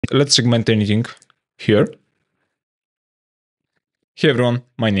let's segment anything here. Hey everyone,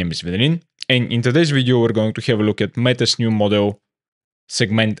 my name is Venerin, and in today's video we're going to have a look at Meta's new model,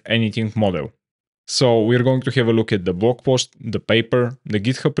 Segment Anything model. So we're going to have a look at the blog post, the paper, the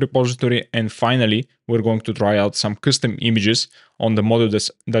GitHub repository, and finally we're going to try out some custom images on the model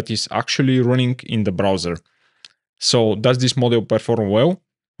that is actually running in the browser. So does this model perform well,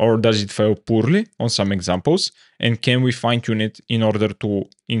 or does it fail poorly on some examples, and can we fine-tune it in order to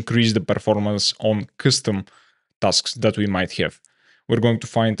increase the performance on custom tasks that we might have? We're going to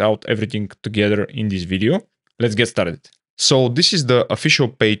find out everything together in this video. Let's get started. So this is the official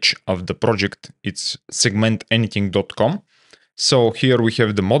page of the project. It's segmentanything.com. So here we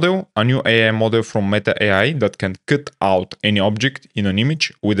have the model, a new AI model from Meta AI that can cut out any object in an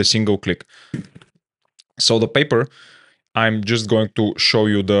image with a single click. So the paper, I'm just going to show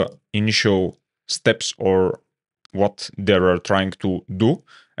you the initial steps or what they are trying to do.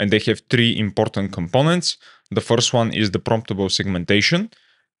 And they have three important components. The first one is the promptable segmentation,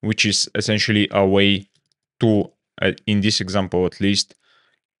 which is essentially a way to, in this example at least,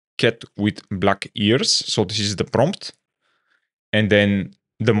 cat with black ears. So this is the prompt. And then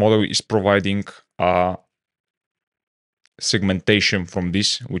the model is providing a segmentation from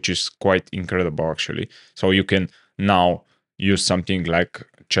this, which is quite incredible actually. So you can now use something like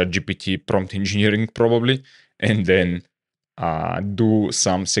ChatGPT prompt engineering probably, and then do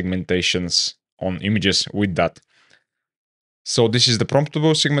some segmentations on images with that. So this is the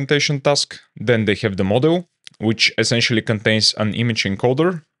promptable segmentation task. Then they have the model, which essentially contains an image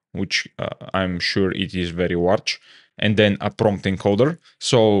encoder, which I'm sure it is very large, and then a prompt encoder.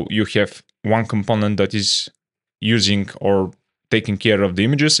 So you have one component that is using or taking care of the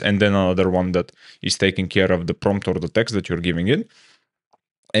images, and then another one that is taking care of the prompt or the text that you're giving it.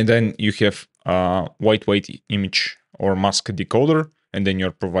 And then you have a lightweight image or mask decoder, and then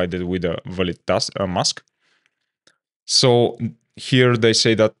you're provided with a valid mask. So here they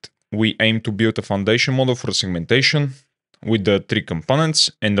say that we aim to build a foundation model for segmentation with the three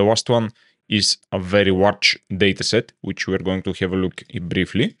components, and the last one is a very large dataset, which we're going to have a look at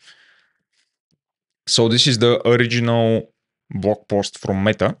briefly. So this is the original blog post from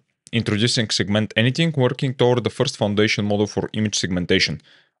Meta, introducing Segment Anything, working toward the first foundation model for image segmentation.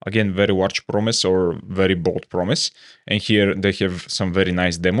 Again, very large promise or very bold promise. And here they have some very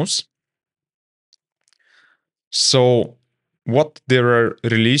nice demos. So what they are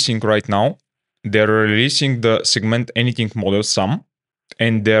releasing right now, they're releasing the Segment Anything model sum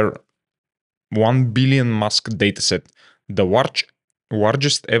and their 1 billion mask dataset, the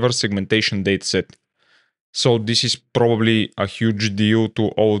largest ever segmentation dataset. So this is probably a huge deal to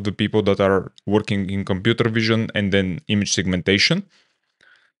all of the people that are working in computer vision and then image segmentation.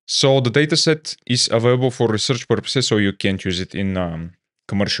 So the dataset is available for research purposes, so you can't use it in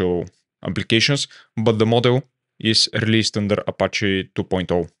commercial applications, but the model is released under Apache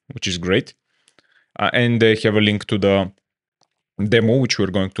 2.0, which is great. And they have a link to the demo, which we're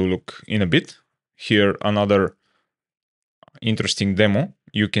going to look in a bit. Here, another interesting demo.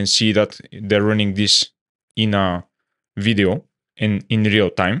 You can see that they're running this in a video and in real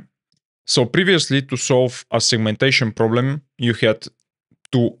time. So previously, to solve a segmentation problem, you had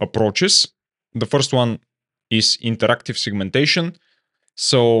two approaches. The first one is interactive segmentation.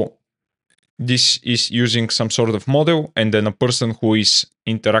 So this is using some sort of model and then a person who is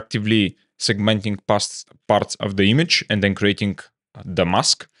interactively segmenting parts of the image and then creating the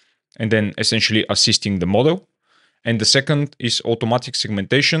mask and then essentially assisting the model. And the second is automatic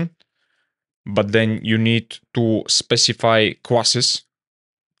segmentation, but then you need to specify classes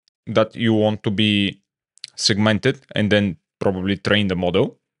that you want to be segmented and then probably train the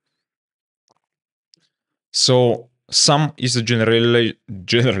model. So sum is a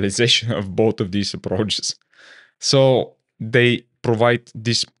generalization of both of these approaches. So they provide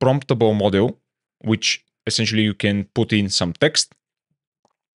this promptable model, which essentially you can put in some text.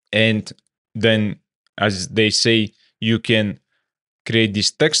 And then, as they say, you can create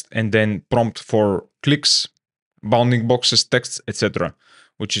this text and then prompt for clicks, bounding boxes, texts, etc.,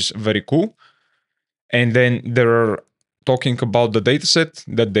 which is very cool. And then they're talking about the dataset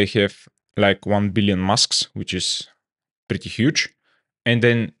that they have like 1 billion masks, which is pretty huge. And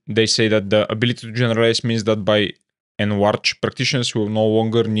then they say that the ability to generalize means that by and large practitioners will no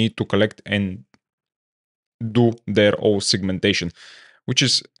longer need to collect and do their own segmentation, which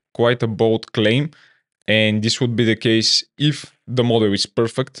is quite a bold claim. And this would be the case if the model is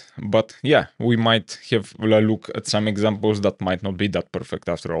perfect. But yeah, we might have a look at some examples that might not be that perfect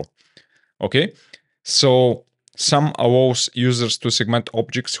after all. Okay, so sum allows users to segment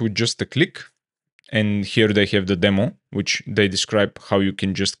objects with just a click. And here they have the demo, which they describe how you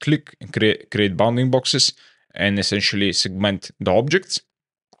can just click and create bounding boxes and essentially segment the objects.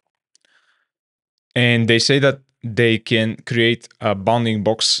 And they say that they can create a bounding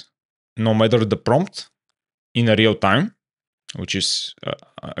box no matter the prompt in a real time, which is,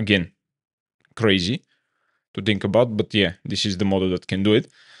 again, crazy to think about. But yeah, this is the model that can do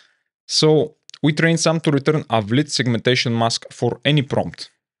it. So we train some to return a valid segmentation mask for any prompt.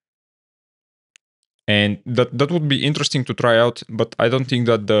 And that would be interesting to try out, but I don't think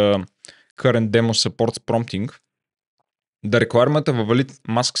that the current demo supports prompting. The requirement of a valid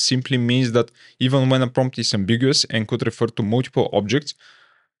mask simply means that even when a prompt is ambiguous and could refer to multiple objects,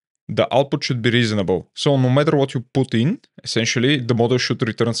 the output should be reasonable. So no matter what you put in, essentially, the model should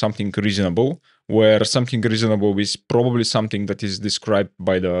return something reasonable, where something reasonable is probably something that is described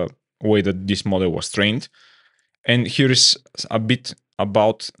by the way that this model was trained. And here is a bit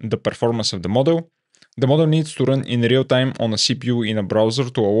about the performance of the model. The model needs to run in real time on a CPU in a browser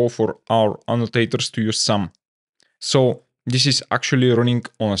to allow for our annotators to use sum. So this is actually running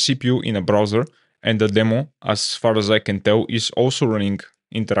on a CPU in a browser, and the demo, as far as I can tell, is also running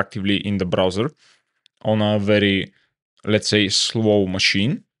interactively in the browser on a very, let's say, slow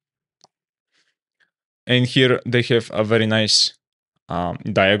machine. And here they have a very nice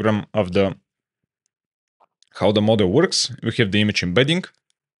diagram of how the model works. We have the image embedding,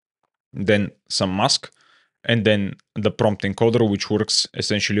 then some mask, and then the prompt encoder, which works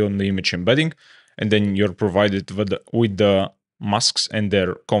essentially on the image embedding. And then you're provided with the masks and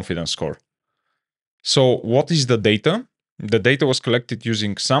their confidence score. So what is the data? The data was collected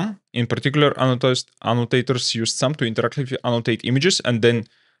using sum. In particular, annotators used sum to interactively annotate images, and then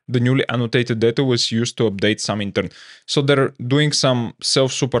the newly annotated data was used to update sum in turn. So they're doing some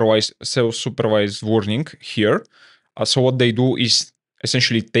self-supervised learning here. So what they do is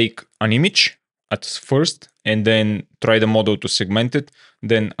essentially take an image at first and then try the model to segment it.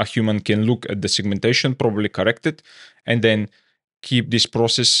 Then a human can look at the segmentation, probably correct it, and then keep this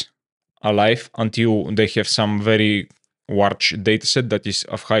process alive until they have some very large dataset that is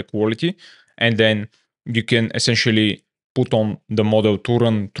of high quality. And then you can essentially put on the model to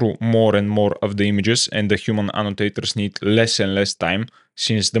run through more and more of the images, and the human annotators need less and less time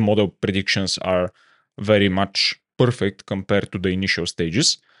since the model predictions are very much perfect compared to the initial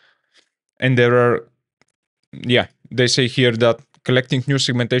stages. And there are, they say here that collecting new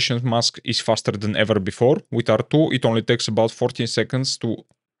segmentation mask is faster than ever before. With R2, it only takes about 14 seconds to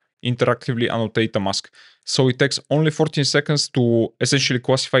interactively annotate a mask. So it takes only 14 seconds to essentially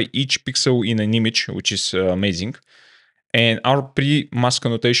classify each pixel in an image, which is amazing. And our pre-mask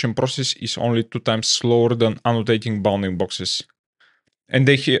annotation process is only 2 times slower than annotating bounding boxes. And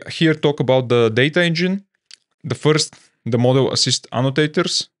they here talk about the data engine. The model assist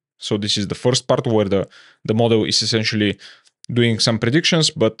annotators. So this is the first part where the model is essentially doing some predictions,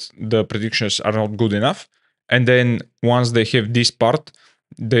 but the predictions are not good enough. And then once they have this part,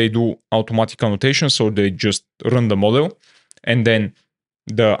 they do automatic annotation. So they just run the model, and then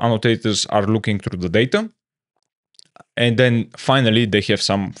the annotators are looking through the data. And then finally, they have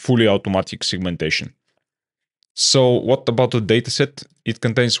some fully automatic segmentation. So what about the dataset? It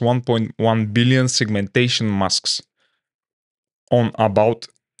contains 1.1 billion segmentation masks on about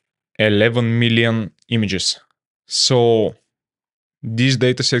 11 million images. So this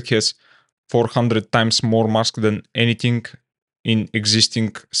dataset has 400 times more masks than anything in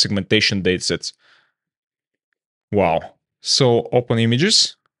existing segmentation datasets. Wow. So open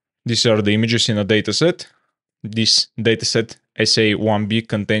images. These are the images in a dataset. This dataset SA1B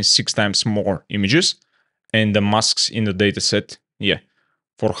contains 6 times more images, and the masks in the dataset,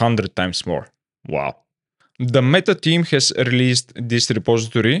 400 times more. Wow. The Meta team has released this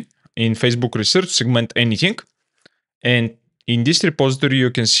repository in Facebook Research, Segment Anything. And in this repository,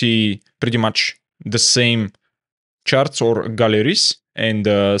 you can see pretty much the same charts or galleries and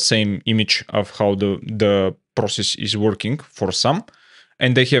the same image of how the process is working for some.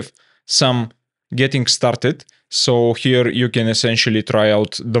 And they have some getting started. So here you can essentially try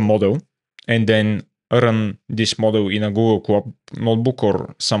out the model and then run this model in a Google Colab notebook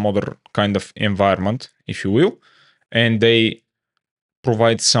or some other kind of environment, if you will. And they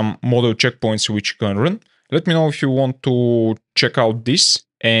provide some model checkpoints which you can run. Let me know if you want to check out this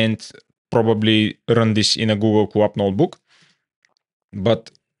and probably run this in a Google Colab notebook.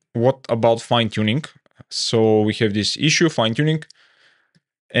 But what about fine-tuning? So we have this issue, fine-tuning,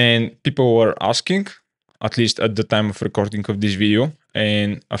 and people were asking, at least at the time of recording of this video,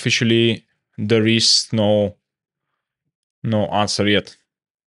 and officially there is no answer yet.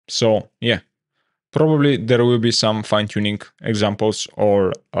 So probably there will be some fine-tuning examples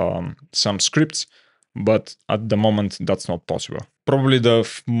or some scripts but at the moment that's not possible. Probably the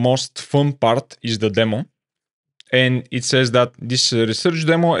most fun part is the demo. And it says that this research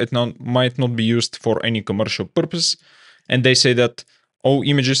demo might not be used for any commercial purpose. And they say that all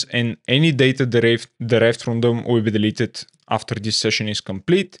images and any data derived from them will be deleted after this session is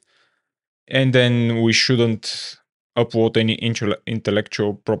complete. And then we shouldn't upload any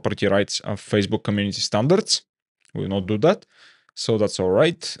intellectual property rights of Facebook community standards. We will not do that. So that's all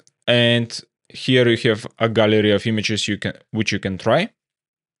right. And here you have a gallery of images which you can try.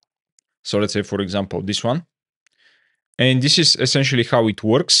 So let's say, for example, this one. And this is essentially how it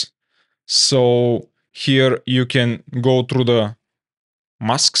works. So here you can go through the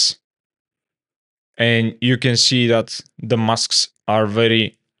masks and you can see that the masks are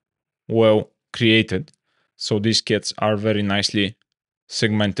very well created. So these cats are very nicely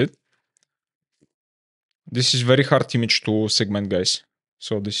segmented. This is very hard image to segment, guys.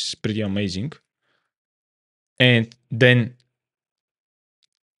 So this is pretty amazing. And then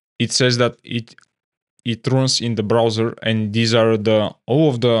it says that it runs in the browser, and these are all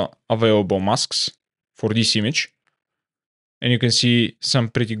of the available masks for this image. And you can see some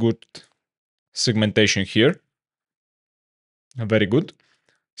pretty good segmentation here. Very good.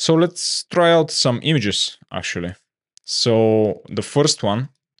 So let's try out some images, actually. So the first one,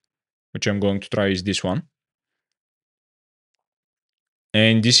 which I'm going to try, is this one.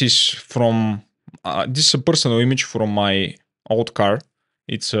 And this is from, this is a personal image from my old car.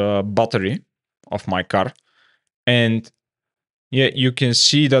 It's a battery of my car. And yeah, you can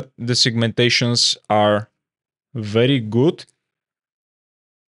see that the segmentations are very good.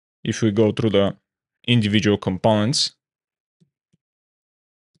 If we go through the individual components,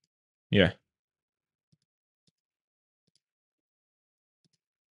 yeah.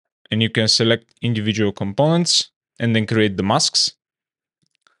 And you can select individual components and then create the masks.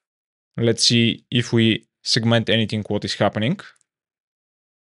 Let's see if we segment anything, what is happening.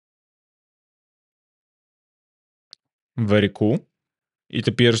 Very cool. It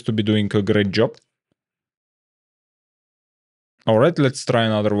appears to be doing a great job. All right, let's try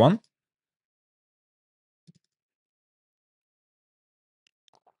another one.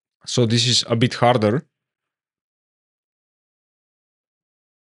 So this is a bit harder.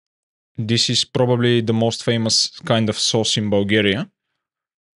 This is probably the most famous kind of sauce in Bulgaria.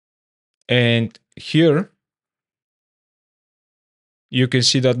 And here you can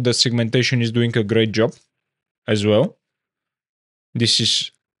see that the segmentation is doing a great job as well. This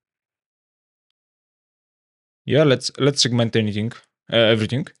is, yeah, let's segment anything,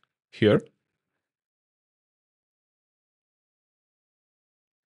 everything here.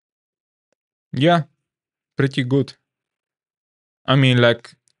 Yeah, pretty good. I mean,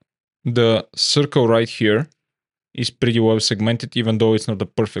 like the circle right here is pretty well segmented, even though it's not a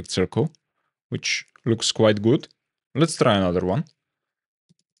perfect circle, which looks quite good. Let's try another one.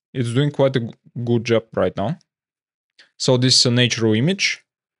 It's doing quite a good job right now. So this is a natural image.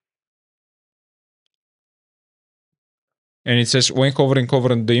 And it says when hovering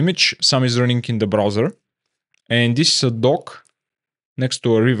over the image, some is running in the browser. And this is a dock next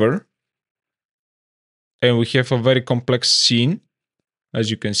to a river. And we have a very complex scene, as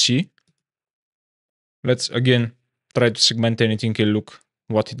you can see. Let's again try to segment anything and look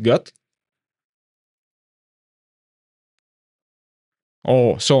what it got.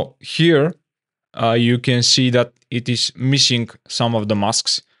 Oh, so here you can see that it is missing some of the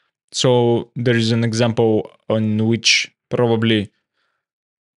masks. So there is an example on which probably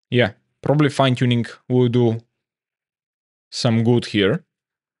fine-tuning will do some good here.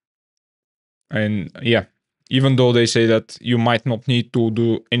 And yeah, even though they say that you might not need to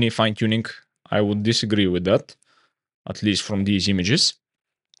do any fine-tuning, I would disagree with that, at least from these images.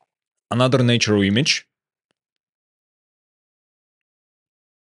 Another natural image.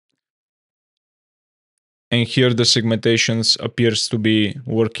 And here the segmentations appears to be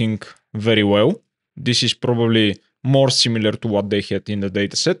working very well. This is probably more similar to what they had in the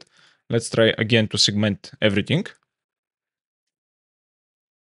dataset. Let's try again to segment everything.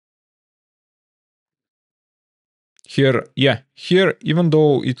 Here, even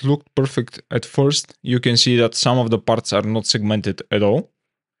though it looked perfect at first, you can see that some of the parts are not segmented at all.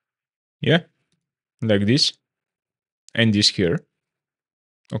 Yeah, like this. And this here.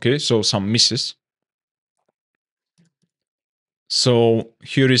 Okay, so some misses. So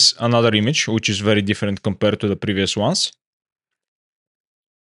here is another image, which is very different compared to the previous ones.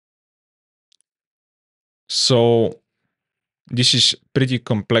 So this is pretty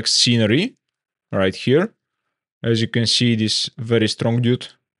complex scenery right here. As you can see, this very strong dude,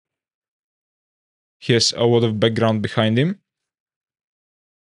 he has a lot of background behind him.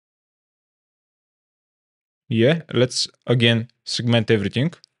 Yeah, let's again segment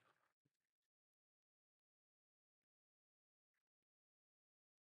everything.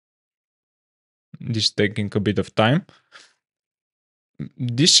 This is taking a bit of time.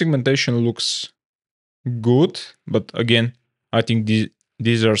 This segmentation looks good, but again, I think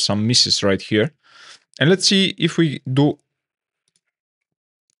these are some misses right here. And let's see if we do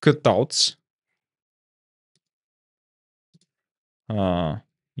cutouts.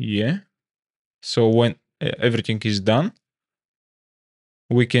 Yeah. So when everything is done,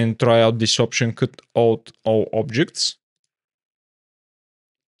 we can try out this option, cut out all objects.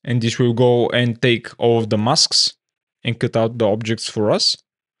 And this will go and take all of the masks and cut out the objects for us.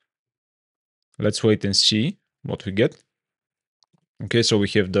 Let's wait and see what we get. Okay, so we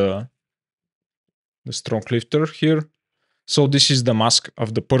have the strong lifter here. So this is the mask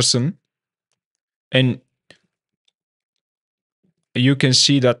of the person. And you can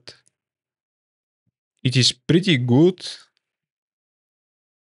see that it is pretty good.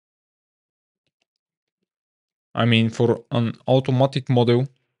 I mean, for an automatic model,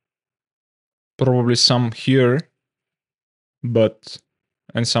 probably some here,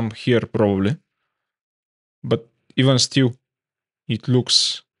 and some here probably. But even still, it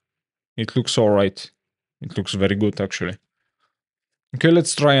looks all right. It looks very good actually. Okay,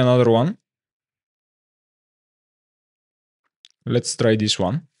 let's try another one. Let's try this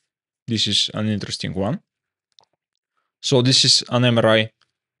one. This is an interesting one. So this is an MRI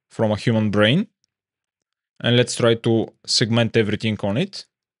from a human brain. And let's try to segment everything on it.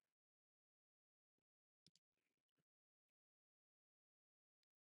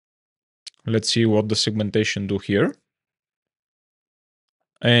 Let's see what the segmentation do here.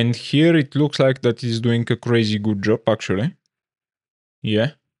 And here it looks like that is doing a crazy good job actually.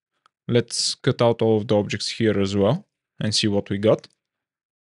 Yeah. Let's cut out all of the objects here as well and see what we got.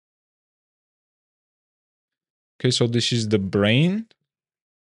 Okay, so this is the brain.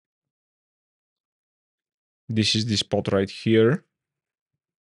 This is the spot right here.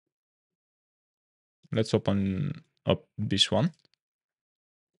 Let's open up this one.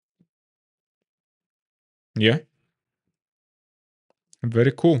 Yeah.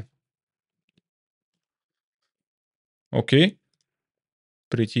 Very cool. Okay.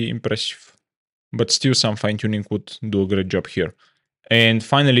 Pretty impressive. But still some fine-tuning would do a great job here. And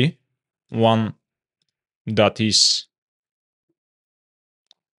finally, one that is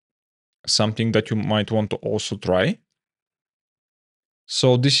something that you might want to also try.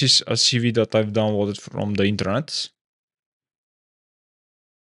 So this is a CV that I've downloaded from the internet.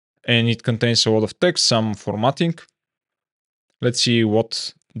 And it contains a lot of text, some formatting. Let's see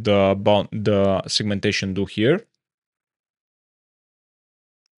what the segmentation do here.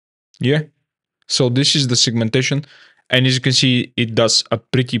 Yeah. So this is the segmentation. And as you can see, it does a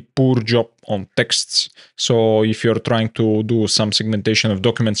pretty poor job on texts. So if you're trying to do some segmentation of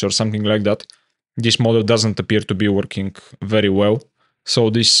documents or something like that, this model doesn't appear to be working very well. So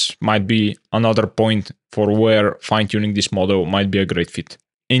this might be another point for where fine-tuning this model might be a great fit.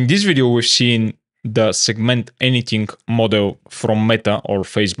 In this video, we've seen the segment anything model from Meta or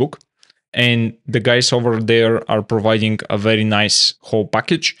Facebook. And the guys over there are providing a very nice whole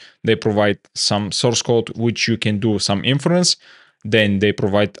package. They provide some source code, which you can do some inference. Then they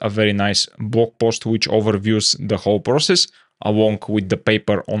provide a very nice blog post, which overviews the whole process, along with the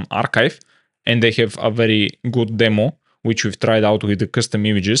paper on archive. And they have a very good demo, which we've tried out with the custom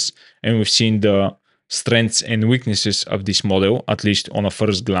images. And we've seen the strengths and weaknesses of this model, at least on a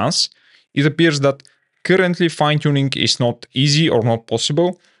first glance. It appears that currently fine-tuning is not easy or not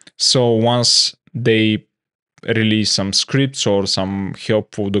possible. So once they release some scripts or some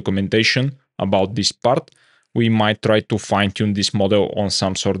helpful documentation about this part, we might try to fine-tune this model on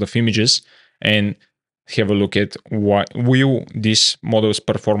some sort of images and have a look at will this model's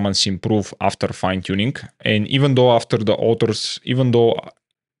performance improve after fine-tuning. And even though after the authors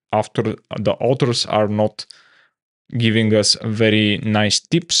are not giving us very nice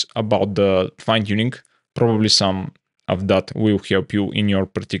tips about the fine-tuning, probably some of that will help you in your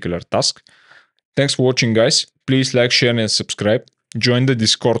particular task. Thanks for watching, guys. Please like, share, and subscribe. Join the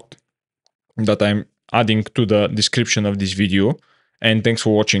Discord that I'm adding to the description of this video. And thanks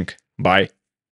for watching. Bye.